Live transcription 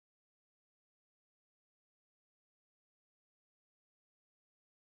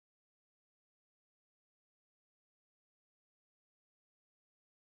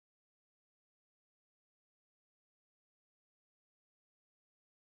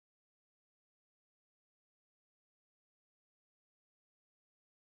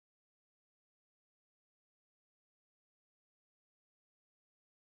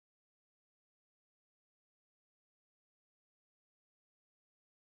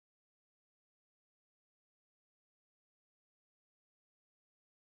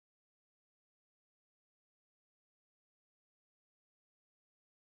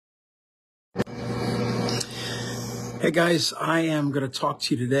Hey guys, I am going to talk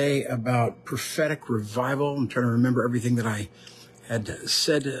to you today about prophetic revival. I'm trying to remember everything that I had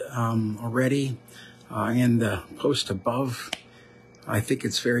said already in the post above. I think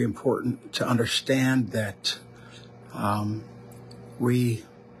it's very important to understand that we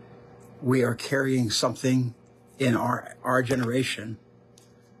are carrying something in our generation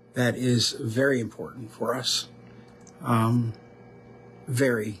that is very important for us.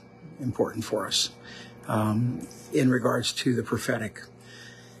 Very important for us. In regards to the prophetic.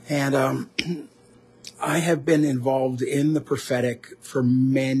 And I have been involved in the prophetic for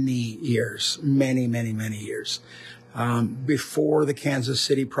many years, many years. Before the Kansas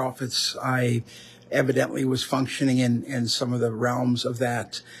City prophets, I evidently was functioning in some of the realms of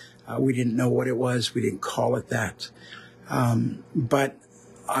that. We didn't know what it was. We didn't call it that. But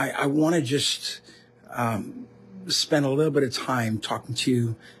I want to just spend a little bit of time talking to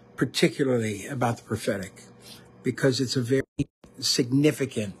you particularly about the prophetic, because it's a very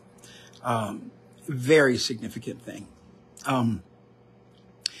significant thing.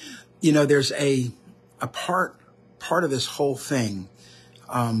 There's a part of this whole thing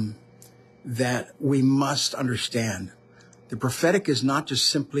that we must understand. The prophetic is not just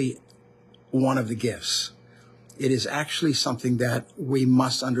simply one of the gifts. It is actually something that we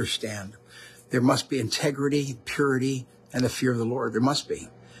must understand. There must be integrity, purity, and the fear of the Lord. There must be.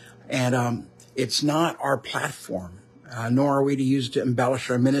 And it's not our platform, nor are we to use it to embellish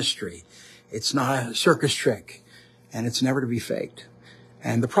our ministry. It's not a circus trick, and it's never to be faked.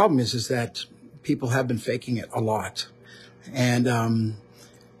 And the problem is that people have been faking it a lot. And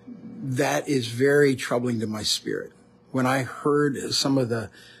that is very troubling to my spirit. When I heard some of the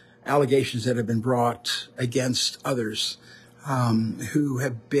allegations that have been brought against others who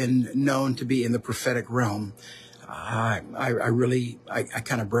have been known to be in the prophetic realm, I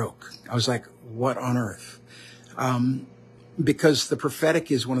kind of broke. I was like, what on earth? Because the prophetic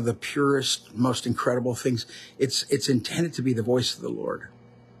is one of the purest, most incredible things. It's intended to be the voice of the Lord.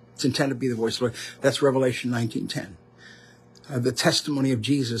 It's intended to be the voice of the Lord. That's Revelation 19:10. The testimony of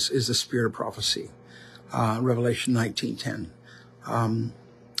Jesus is the spirit of prophecy. Revelation 19:10.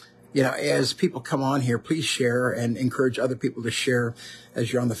 As people come on here, please share and encourage other people to share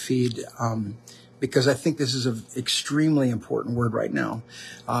as you're on the feed. Because I think this is an extremely important word right now.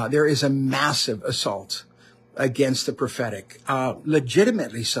 There is a massive assault against the prophetic,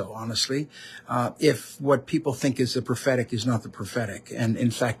 legitimately so, honestly, if what people think is the prophetic is not the prophetic. And in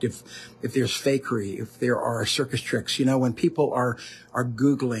fact, if there's fakery, if there are circus tricks, when people are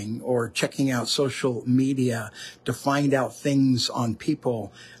Googling or checking out social media to find out things on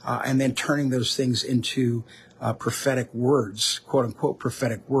people, and then turning those things into prophetic words, quote unquote,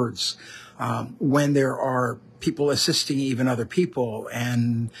 prophetic words. When there are people assisting even other people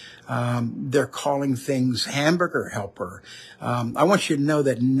and they're calling things hamburger helper. I want you to know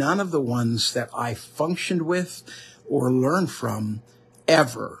that none of the ones that I functioned with or learned from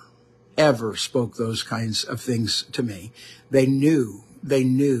ever spoke those kinds of things to me. They knew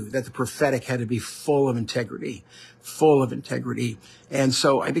that the prophetic had to be full of integrity. And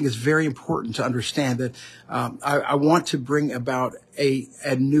so I think it's very important to understand that I want to bring about a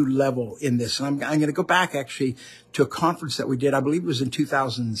new level in this. And I'm going to go back actually to a conference that we did. I believe it was in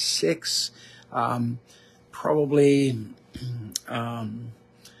 2006, probably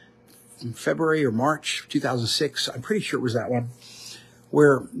February or March 2006. I'm pretty sure it was that one,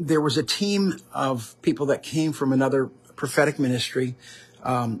 where there was a team of people that came from another prophetic ministry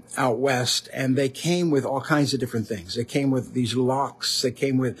out west, and they came with all kinds of different things. They came with these locks. They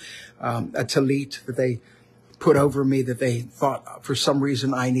came with a tallit that they put over me that they thought for some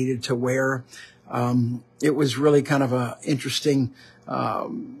reason I needed to wear. It was really kind of a interesting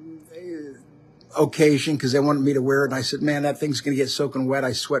occasion because they wanted me to wear it. And I said, man, that thing's going to get soaking wet.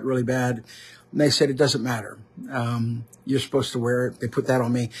 I sweat really bad. And they said, it doesn't matter. You're supposed to wear it. They put that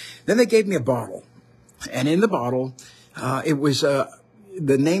on me. Then they gave me a bottle. And in the bottle, it was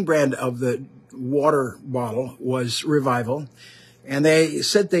the name brand of the water bottle was Revival. And they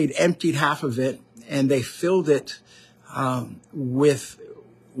said they'd emptied half of it and they filled it with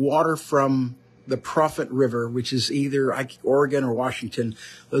water from the Prophet River, which is either Oregon or Washington.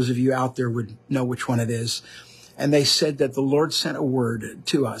 Those of you out there would know which one it is. And they said that the Lord sent a word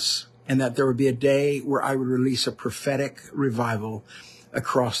to us and that there would be a day where I would release a prophetic revival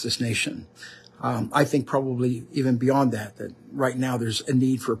across this nation. I think probably even beyond that right now there's a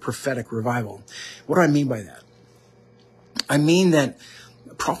need for a prophetic revival. What do I mean by that? I mean that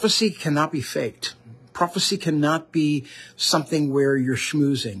prophecy cannot be faked. Prophecy cannot be something where you're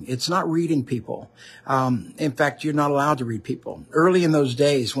schmoozing. It's not reading people. In fact, you're not allowed to read people. Early in those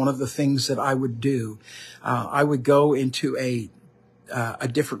days, one of the things that I would do, I would go into a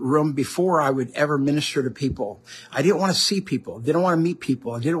different room before I would ever minister to people. I didn't want to see people. Didn't want to meet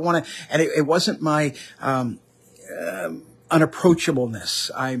people. I didn't want to, and it wasn't my,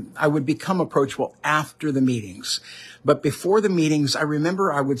 unapproachableness. I would become approachable after the meetings. But before the meetings, I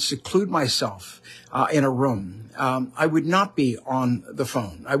remember I would seclude myself in a room. I would not be on the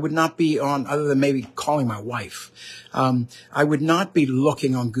phone. I would not be on, other than maybe calling my wife. I would not be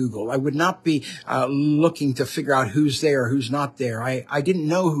looking on Google. I would not be looking to figure out who's there, who's not there. I didn't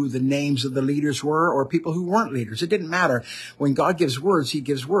know who the names of the leaders were or people who weren't leaders. It didn't matter. When God gives words, he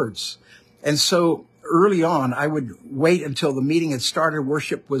gives words. And so early on, I would wait until the meeting had started,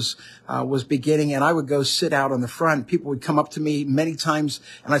 worship was beginning, and I would go sit out on the front. People would come up to me many times,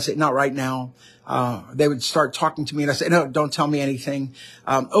 and I'd say, not right now. They would start talking to me, and I'd say, no, don't tell me anything,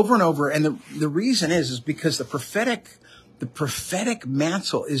 over and over. And the reason is because the prophetic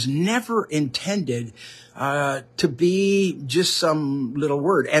mantle is never intended to be just some little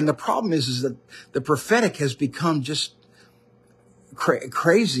word. And the problem is that the prophetic has become just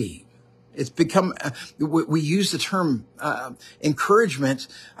crazy. It's become, we use the term encouragement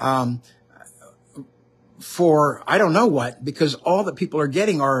for I don't know what, because all that people are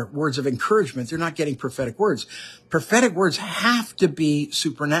getting are words of encouragement. They're not getting prophetic words. Prophetic words have to be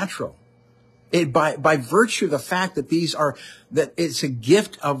supernatural. By virtue of the fact that that it's a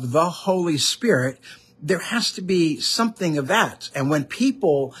gift of the Holy Spirit, there has to be something of that. And when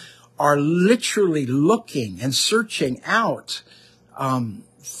people are literally looking and searching out,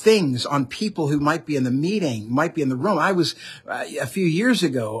 things on people who might be in the meeting, might be in the room. I was, a few years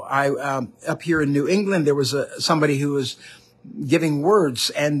ago, up here in New England, there was somebody who was giving words,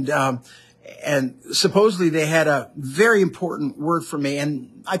 and supposedly they had a very important word for me,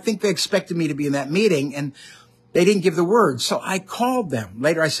 and I think they expected me to be in that meeting, and they didn't give the word. So I called them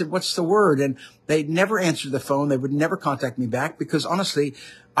later. I said, what's the word? And they never answered the phone. They would never contact me back, because honestly,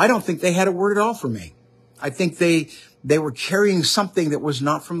 I don't think they had a word at all for me. I think they were carrying something that was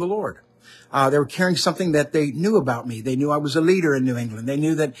not from the Lord. They were carrying something that they knew about me. They knew I was a leader in New England. They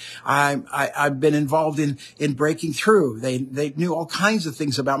knew that I've been involved in breaking through. They knew all kinds of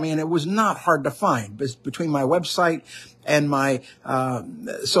things about me, and it was not hard to find. Between my website and my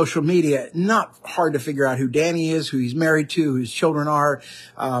social media, not hard to figure out who Danny is, who he's married to, who his children are,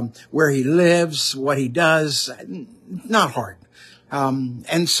 where he lives, what he does. Not hard.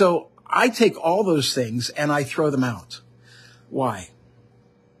 And so I take all those things and I throw them out. Why?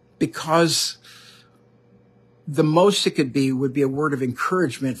 Because the most it could be would be a word of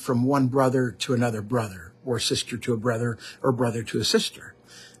encouragement from one brother to another brother, or sister to a brother, or brother to a sister.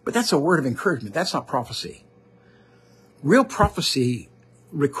 But that's a word of encouragement. That's not prophecy. Real prophecy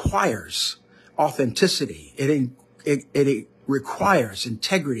requires authenticity. It requires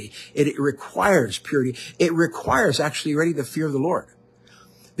integrity. It requires purity. It requires actually really the fear of the Lord.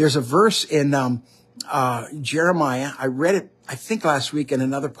 There's a verse in Jeremiah. I read it, I think, last week in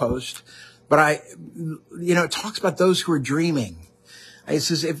another post, but it talks about those who are dreaming. It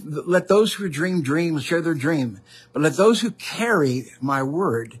says, let those who dream dreams share their dream, but let those who carry my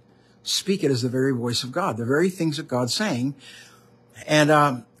word speak it as the very voice of God, the very things that God's saying.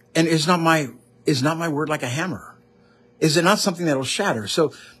 And is not my word like a hammer? Is it not something that'll shatter?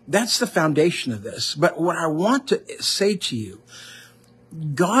 So that's the foundation of this. But what I want to say to you,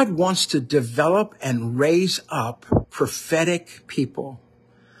 God wants to develop and raise up prophetic people.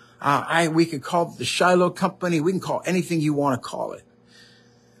 We could call it the Shiloh Company. We can call anything you want to call it.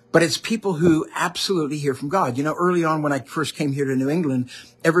 But it's people who absolutely hear from God. Early on when I first came here to New England,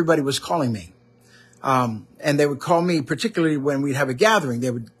 everybody was calling me. And they would call me, particularly when we'd have a gathering.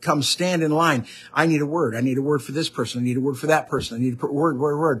 They would come stand in line. I need a word. I need a word for this person. I need a word for that person. I need a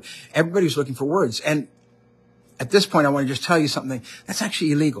word. Everybody's looking for words. And at this point, I want to just tell you something. That's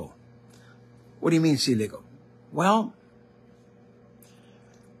actually illegal. What do you mean it's illegal? Well,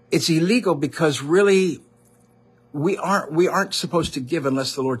 it's illegal because really we aren't supposed to give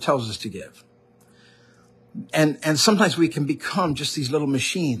unless the Lord tells us to give. And sometimes we can become just these little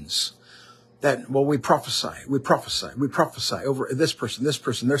machines that, we prophesy over this person.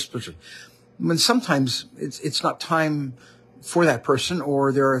 When sometimes it's not time for that person,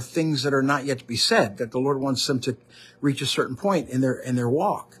 or there are things that are not yet to be said, that the Lord wants them to reach a certain point in their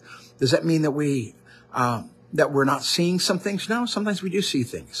walk. Does that mean that that we're not seeing some things? No, sometimes we do see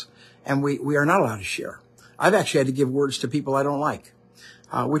things, and we are not allowed to share. I've actually had to give words to people I don't like,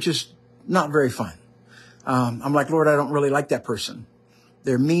 which is not very fun. I'm like, Lord, I don't really like that person.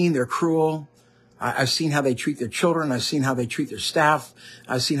 They're mean, they're cruel. I've seen how they treat their children. I've seen how they treat their staff.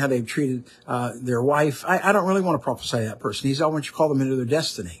 I've seen how they've treated their wife. I don't really want to prophesy to that person. He said, I want you to call them into their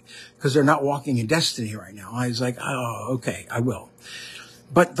destiny because they're not walking in destiny right now. I was like, oh, okay, I will.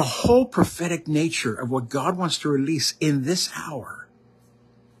 But the whole prophetic nature of what God wants to release in this hour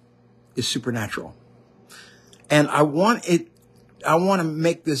is supernatural. And I want to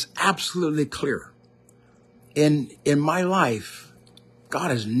make this absolutely clear. In my life,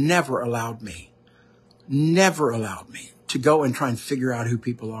 God has never allowed me to go and try and figure out who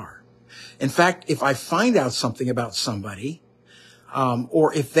people are. In fact, if I find out something about somebody,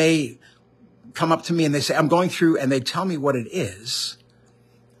 or if they come up to me and they say, I'm going through, and they tell me what it is,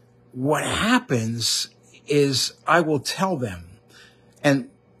 what happens is I will tell them. And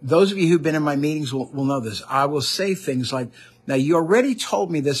those of you who've been in my meetings will know this. I will say things like, now you already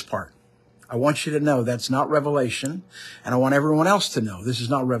told me this part. I want you to know that's not revelation. And I want everyone else to know this is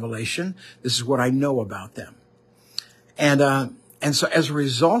not revelation. This is what I know about them. And so as a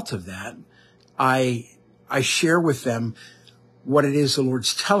result of that, I share with them what it is the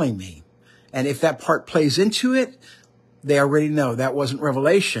Lord's telling me. And if that part plays into it, they already know that wasn't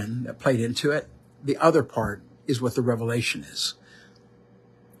revelation that played into it. The other part is what the revelation is.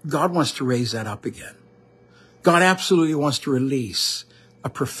 God wants to raise that up again. God absolutely wants to release a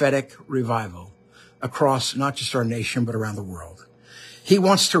prophetic revival across not just our nation, but around the world. He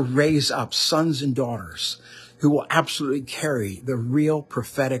wants to raise up sons and daughters who will absolutely carry the real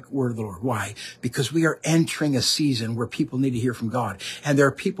prophetic word of the Lord. Why? Because we are entering a season where people need to hear from God. And there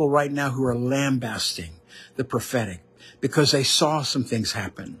are people right now who are lambasting the prophetic because they saw some things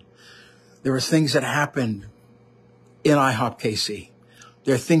happen. There were things that happened in IHOP KC.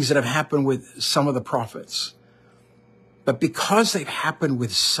 There are things that have happened with some of the prophets. But because they've happened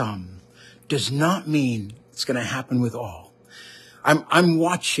with some, does not mean it's going to happen with all. I'm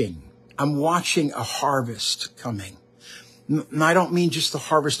watching a harvest coming. And I don't mean just the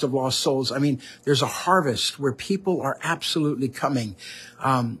harvest of lost souls. I mean, there's a harvest where people are absolutely coming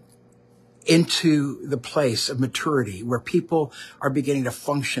into the place of maturity, where people are beginning to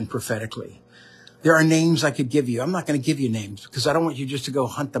function prophetically. There are names I could give you. I'm not going to give you names because I don't want you just to go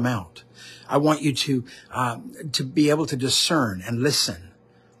hunt them out. I want you to be able to discern and listen.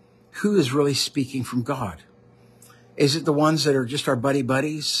 Who is really speaking from God? Is it the ones that are just our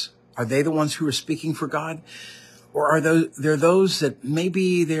buddies? Are they the ones who are speaking for God? Or are there those that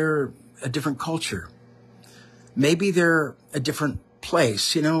maybe they're a different culture? Maybe they're a different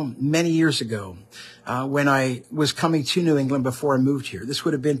place. You know, many years ago, when I was coming to New England before I moved here, this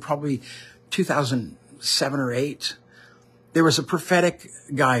would have been probably 2007 or 8. There was a prophetic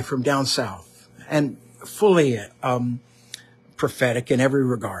guy from down south, and fully prophetic in every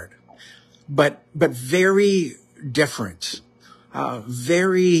regard, but very different,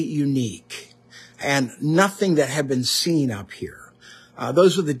 very unique, and nothing that had been seen up here.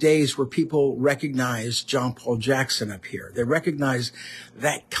 Those were the days where people recognized John Paul Jackson up here. They recognized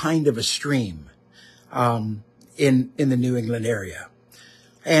that kind of a stream in the New England area.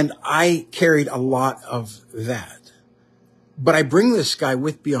 And I carried a lot of that. But I bring this guy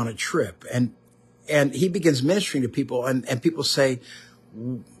with me on a trip, and he begins ministering to people, and people say,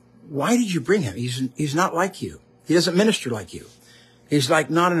 why did you bring him? He's not like you. He doesn't minister like you. He's like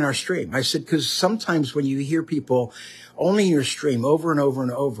not in our stream. I said, because sometimes when you hear people only in your stream over and over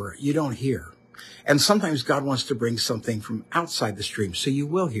and over, you don't hear. And sometimes God wants to bring something from outside the stream, so you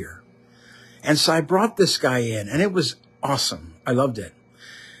will hear. And so I brought this guy in, and it was awesome. I loved it.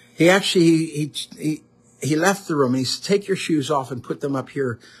 He actually, he left the room and he said, take your shoes off and put them up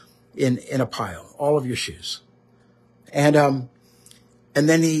here in a pile, all of your shoes. And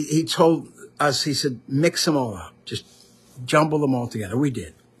then he told us, he said, mix them all up, just jumble them all together. We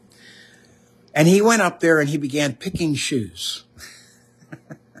did. And he went up there and he began picking shoes.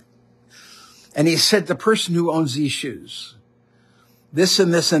 And he said, the person who owns these shoes, this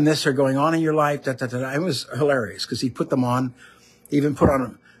and this and this are going on in your life. Da, da, da, da. It was hilarious because he put them on, even put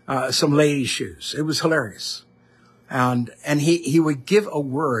on some ladies' shoes. It was hilarious. And he would give a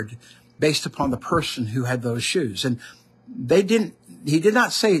word based upon the person who had those shoes. And he did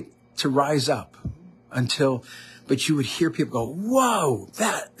not say to rise up but you would hear people go, whoa,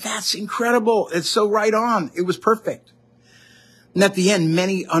 that's incredible. It's so right on. It was perfect. And at the end,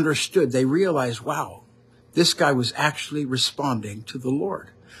 many understood. They realized, wow, this guy was actually responding to the Lord.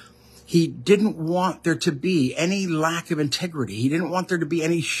 He didn't want there to be any lack of integrity. He didn't want there to be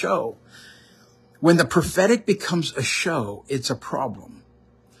any show. When the prophetic becomes a show, it's a problem.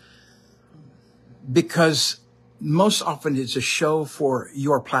 Because most often it's a show for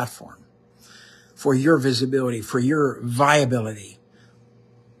your platform, for your visibility, for your viability.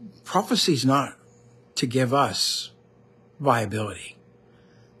 Prophecy is not to give us viability.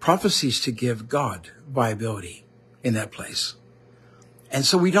 Prophecy is to give God viability in that place. And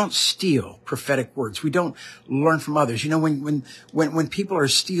so we don't steal prophetic words. We don't learn from others. You know, when people are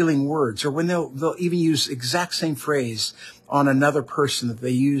stealing words, or when they'll even use exact same phrase on another person that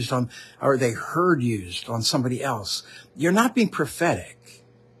they used on, or they heard used on somebody else, you're not being prophetic.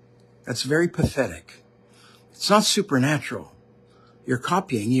 That's very pathetic. It's not supernatural. You're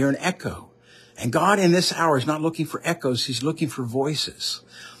copying. You're an echo. And God in this hour is not looking for echoes. He's looking for voices.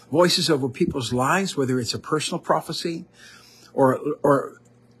 Voices over people's lives, whether it's a personal prophecy or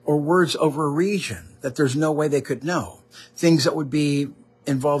words over a region that there's no way they could know. Things that would be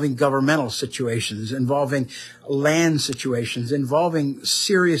involving governmental situations, involving land situations, involving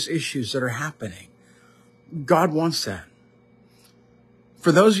serious issues that are happening. God wants that.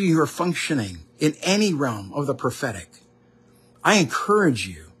 For those of you who are functioning in any realm of the prophetic, I encourage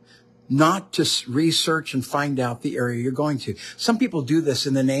you not to research and find out the area you're going to. Some people do this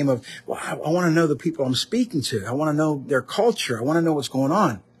in the name of, well, I want to know the people I'm speaking to. I want to know their culture. I want to know what's going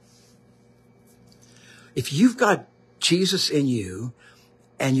on. If you've got Jesus in you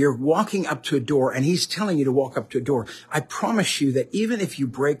and you're walking up to a door and he's telling you to walk up to a door, I promise you that even if you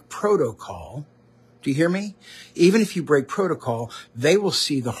break protocol, do you hear me? Even if you break protocol, they will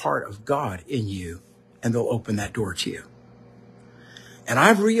see the heart of God in you and they'll open that door to you. And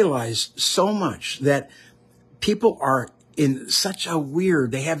I've realized so much that people are in such a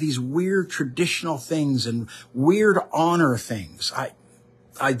weird, they have these weird traditional things and weird honor things.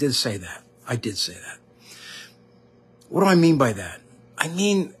 I did say that. I did say that. What do I mean by that? I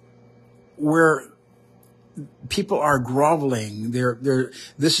mean, where people are groveling.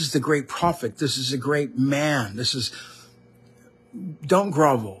 This is the great prophet. This is a great man. Don't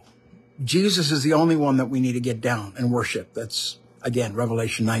grovel. Jesus is the only one that we need to get down and worship. That's, again,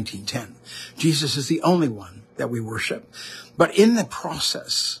 Revelation 19:10. Jesus is the only one that we worship. But in the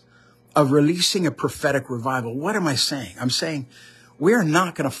process of releasing a prophetic revival, what am I saying? I'm saying we're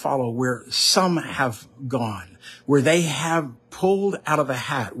not going to follow where some have gone, where they have pulled out of a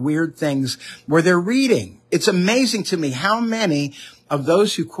hat weird things, where they're reading. It's amazing to me how many of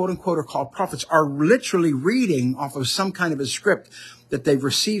those who quote unquote are called prophets are literally reading off of some kind of a script that they've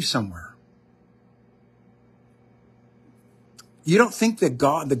received somewhere. You don't think that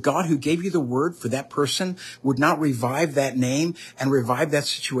the God who gave you the word for that person would not revive that name and revive that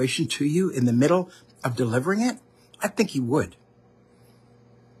situation to you in the middle of delivering it? I think he would.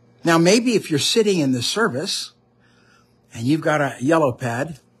 Now, maybe if you're sitting in the service and you've got a yellow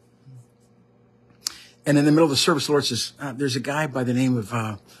pad, and in the middle of the service, the Lord says, there's a guy by the name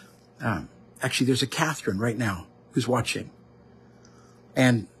of, actually, there's a Catherine right now who's watching.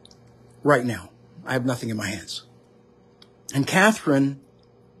 And right now, I have nothing in my hands. And Catherine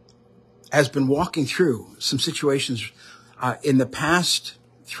has been walking through some situations in the past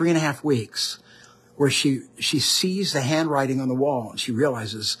 3.5 weeks where she sees the handwriting on the wall and she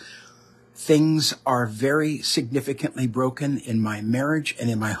realizes things are very significantly broken in my marriage and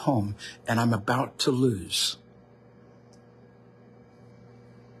in my home, and I'm about to lose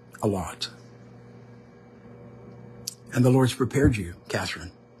a lot. And the Lord's prepared you,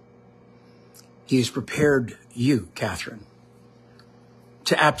 Catherine. He has prepared you, Catherine,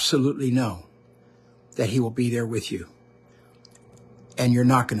 to absolutely know that he will be there with you and you're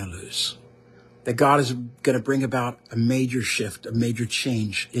not going to lose. That God is going to bring about a major shift, a major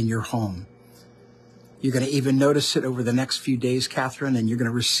change in your home. You're going to even notice it over the next few days, Catherine, and there's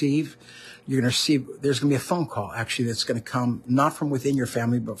going to be a phone call actually that's going to come not from within your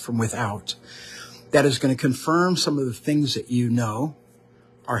family, but from without. That is going to confirm some of the things that you know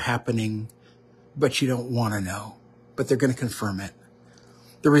are happening, but you don't want to know, but they're going to confirm it.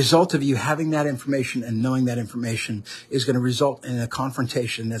 The result of you having that information and knowing that information is going to result in a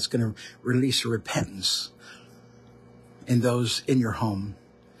confrontation that's going to release a repentance in those in your home.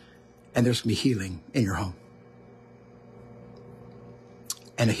 And there's going to be healing in your home.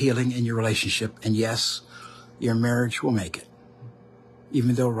 And a healing in your relationship. And yes, your marriage will make it.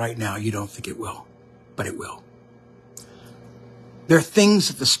 Even though right now you don't think it will. But it will. There are things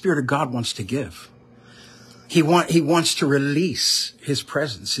that the Spirit of God wants to give. He wants to release his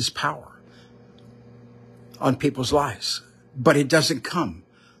presence, his power on people's lives. But it doesn't come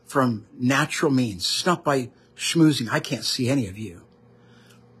from natural means. It's not by schmoozing. I can't see any of you.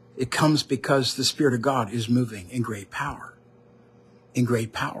 It comes because the Spirit of God is moving in great power. In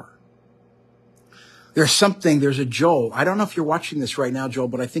great power. There's a Joel. I don't know if you're watching this right now, Joel,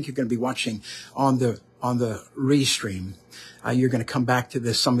 but I think you're going to be watching on the restream. You're going to come back to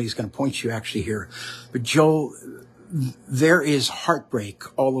this. Somebody's going to point you actually here. But Joel, there is heartbreak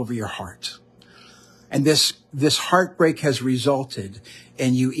all over your heart. And this heartbreak has resulted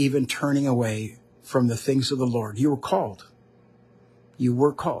in you even turning away from the things of the Lord. You were called. You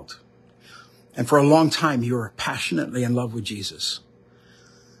were called. And for a long time, you were passionately in love with Jesus.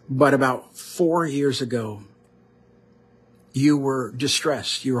 But about 4 years ago, you were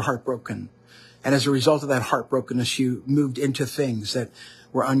distressed. You were heartbroken. And as a result of that heartbrokenness, you moved into things that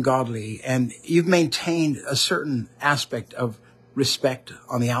were ungodly. And you've maintained a certain aspect of respect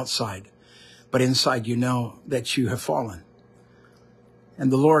on the outside. But inside, you know that you have fallen.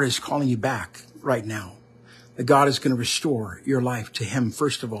 And the Lord is calling you back right now. That God is going to restore your life to him,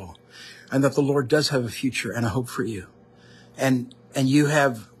 first of all. And that the Lord does have a future and a hope for you. And you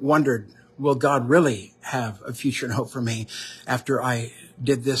have wondered, will God really have a future and hope for me after I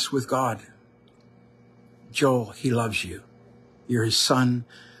did this with God? Joel, he loves you. You're his son.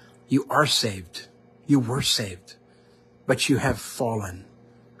 You are saved. You were saved. But you have fallen.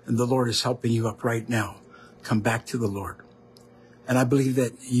 And the Lord is helping you up right now. Come back to the Lord. And I believe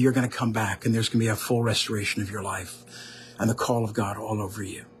that you're going to come back and there's going to be a full restoration of your life and the call of God all over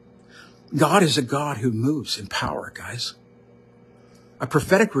you. God is a God who moves in power, guys. A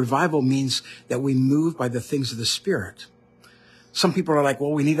prophetic revival means that we move by the things of the Spirit. Some people are like,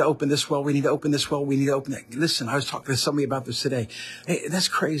 well, we need to open this well. We need to open this well. We need to open that. Listen, I was talking to somebody about this today. Hey, that's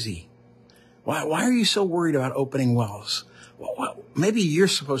crazy. Why are you so worried about opening wells? Well, maybe you're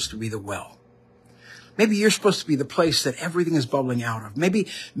supposed to be the well. Maybe you're supposed to be the place that everything is bubbling out of. Maybe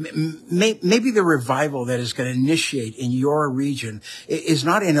the revival that is going to initiate in your region is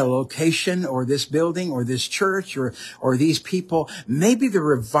not in a location or this building or this church or these people. Maybe the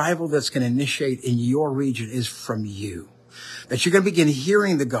revival that's going to initiate in your region is from you. That you're going to begin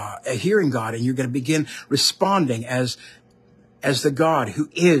hearing God, and you're going to begin responding as the God who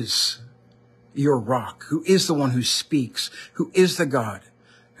is your rock, who is the one who speaks, who is the God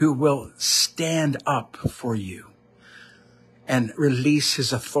who will stand up for you and release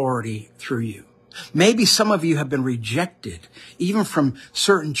his authority through you. Maybe some of you have been rejected, even from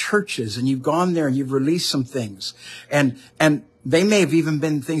certain churches, and you've gone there and you've released some things. And they may have even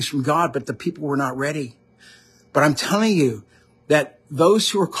been things from God, but the people were not ready. But I'm telling you that those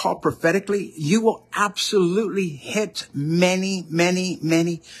who are called prophetically, you will absolutely hit many, many,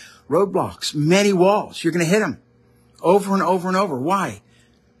 many roadblocks, many walls. You're going to hit them over and over and over. Why?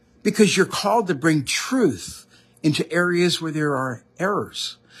 Because you're called to bring truth into areas where there are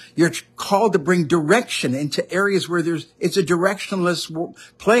errors. You're called to bring direction into areas where it's a directionless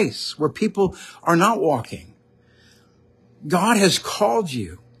place where people are not walking. God has called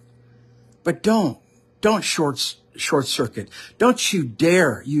you, but don't short circuit. Don't you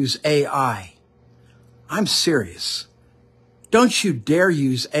dare use AI. I'm serious. Don't you dare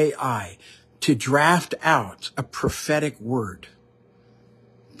use AI to draft out a prophetic word.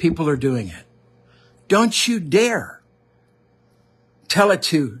 People are doing it. Don't you dare tell it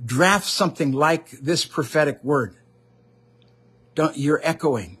to draft something like this prophetic word. You're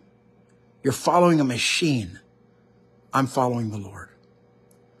echoing. You're following a machine. I'm following the Lord.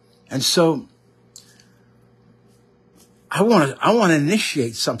 And so I want to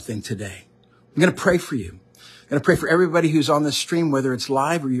initiate something today. I'm going to pray for you. I'm going to pray for everybody who's on this stream, whether it's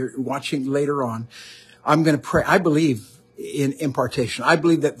live or you're watching later on. I'm going to pray. I believe in impartation. I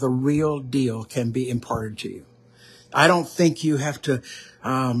believe that the real deal can be imparted to you. I don't think you have to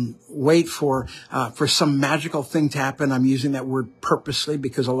wait for some magical thing to happen. I'm using that word purposely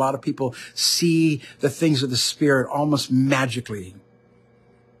because a lot of people see the things of the Spirit almost magically.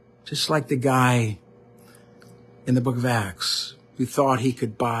 Just like the guy in the book of Acts who thought he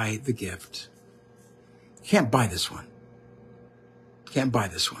could buy the gift. You can't buy this one. You can't buy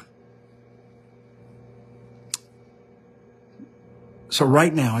this one. So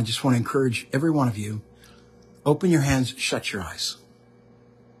right now, I just want to encourage every one of you, open your hands, shut your eyes.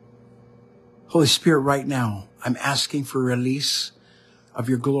 Holy Spirit, right now, I'm asking for a release of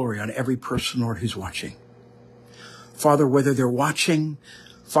your glory on every person, Lord, who's watching. Father, whether they're watching,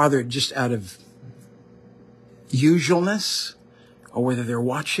 Father, just out of usualness, or whether they're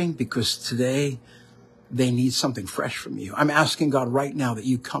watching because today they need something fresh from you. I'm asking God right now that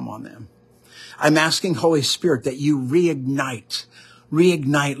you come on them. I'm asking, Holy Spirit, that you reignite,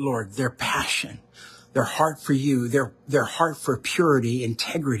 Lord, their passion, their heart for you, their heart for purity,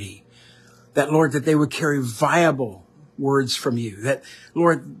 integrity. That, Lord, that they would carry viable words from you. That,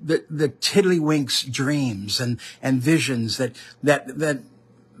 Lord, the tiddlywinks dreams and visions that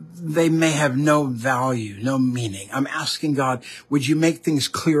they may have no value, no meaning. I'm asking God, would you make things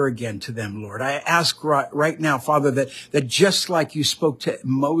clear again to them, Lord? I ask right now, Father, that just like you spoke to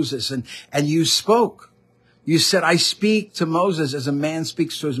Moses and you spoke, you said, I speak to Moses as a man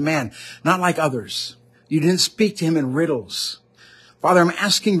speaks to his man, not like others. You didn't speak to him in riddles. Father, I'm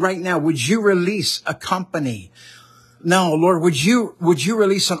asking right now, would you release a company? No, Lord, would you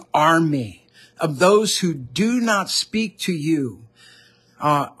release an army of those who do not speak to you,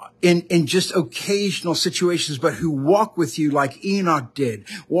 in just occasional situations, but who walk with you like Enoch did,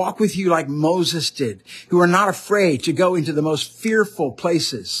 walk with you like Moses did, who are not afraid to go into the most fearful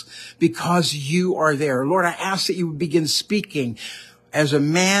places because you are there. Lord, I ask that you would begin speaking as a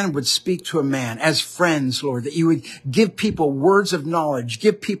man would speak to a man, as friends, Lord, that you would give people words of knowledge,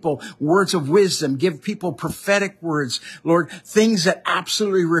 give people words of wisdom, give people prophetic words, Lord, things that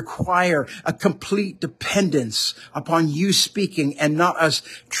absolutely require a complete dependence upon you speaking and not us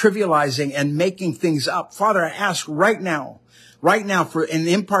trivializing and making things up. Father, I ask right now for an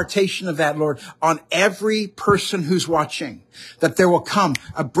impartation of that, Lord, on every person who's watching, that there will come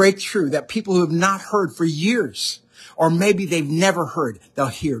a breakthrough, that people who have not heard for years, or maybe they've never heard, they'll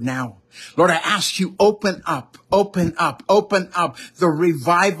hear now. Lord, I ask you, open up the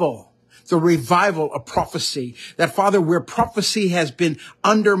revival of prophecy. That, Father, where prophecy has been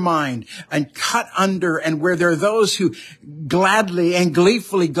undermined and cut under, and where there are those who gladly and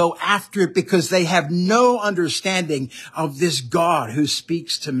gleefully go after it because they have no understanding of this God who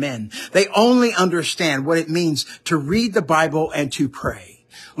speaks to men. They only understand what it means to read the Bible and to pray.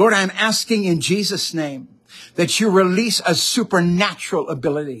 Lord, I'm asking in Jesus' name that you release a supernatural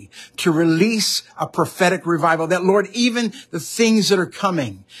ability to release a prophetic revival. That, Lord, even the things that are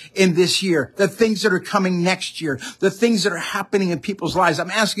coming in this year, the things that are coming next year, the things that are happening in people's lives,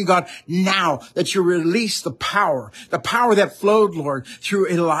 I'm asking, God, now that you release the power that flowed, Lord, through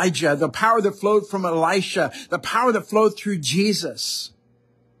Elijah, the power that flowed from Elisha, the power that flowed through Jesus.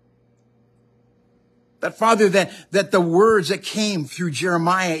 That, Father, that the words that came through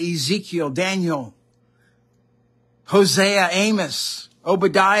Jeremiah, Ezekiel, Daniel, Hosea, Amos,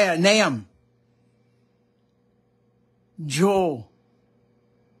 Obadiah, Nahum, Joel,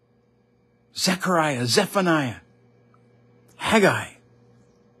 Zechariah, Zephaniah, Haggai,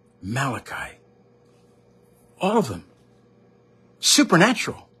 Malachi. All of them.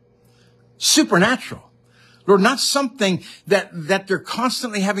 Supernatural. Lord, not something that they're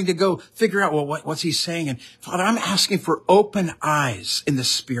constantly having to go figure out, well, what's he saying? And Father, I'm asking for open eyes in the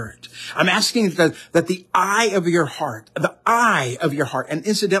Spirit. I'm asking that the eye of your heart, and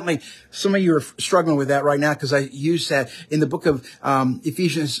incidentally, some of you are struggling with that right now because I use that in the book of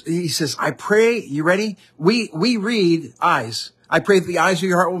Ephesians. He says, I pray, you ready? We read eyes. I pray that the eyes of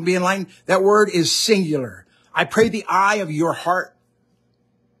your heart will be enlightened. That word is singular. I pray the eye of your heart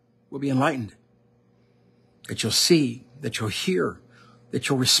will be enlightened. That you'll see, that you'll hear, that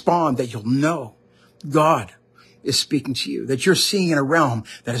you'll respond, that you'll know God is speaking to you, that you're seeing in a realm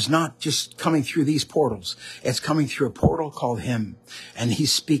that is not just coming through these portals. It's coming through a portal called Him, and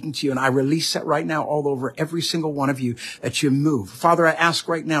He's speaking to you. And I release that right now all over every single one of you, that you move. Father, I ask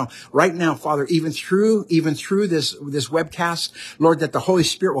right now, Father, even through this webcast, Lord, that the Holy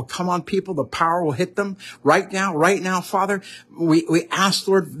Spirit will come on people, the power will hit them right now, Father. We ask,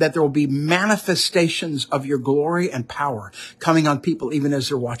 Lord, that there will be manifestations of your glory and power coming on people even as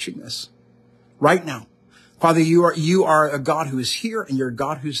they're watching this right now. Father, you are a God who is here, and you're a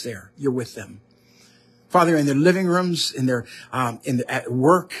God who's there. You're with them. Father, in their living rooms, at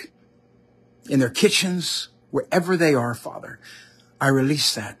work, in their kitchens, wherever they are, Father, I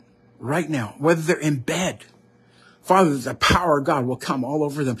release that right now. Whether they're in bed, Father, the power of God will come all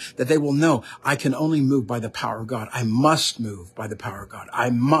over them, that they will know, I can only move by the power of God. I must move by the power of God. I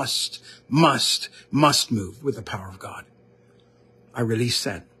must move with the power of God. I release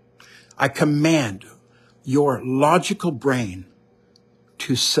that. I command your logical brain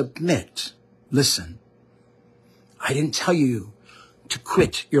to submit. Listen, I didn't tell you to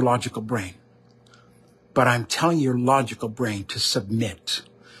quit your logical brain, but I'm telling your logical brain to submit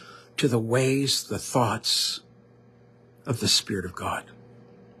to the ways, the thoughts of the Spirit of God.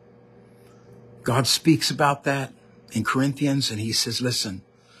 God speaks about that in Corinthians, and He says, listen,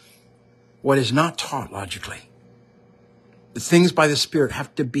 what is not taught logically, the things by the Spirit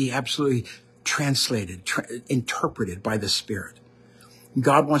have to be absolutely translated, interpreted by the Spirit.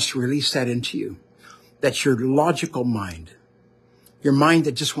 God wants to release that into you. That your logical mind, your mind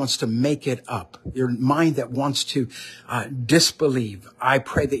that just wants to make it up, your mind that wants to disbelieve, I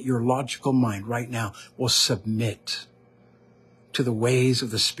pray that your logical mind right now will submit to the ways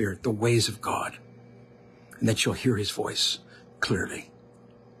of the Spirit, the ways of God, and that you'll hear His voice clearly.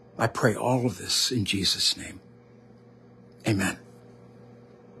 I pray all of this in Jesus' name. Amen.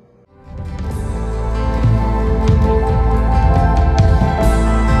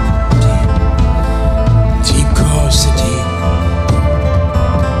 Deep calls to deep.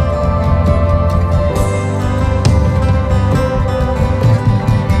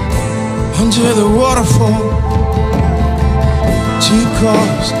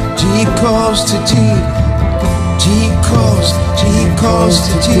 deep calls to deep. Deep calls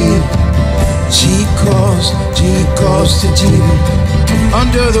to deep. Deep calls to deep.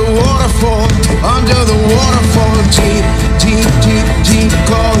 Under the waterfall, deep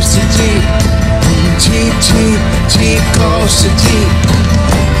calls to deep. Deep calls to deep.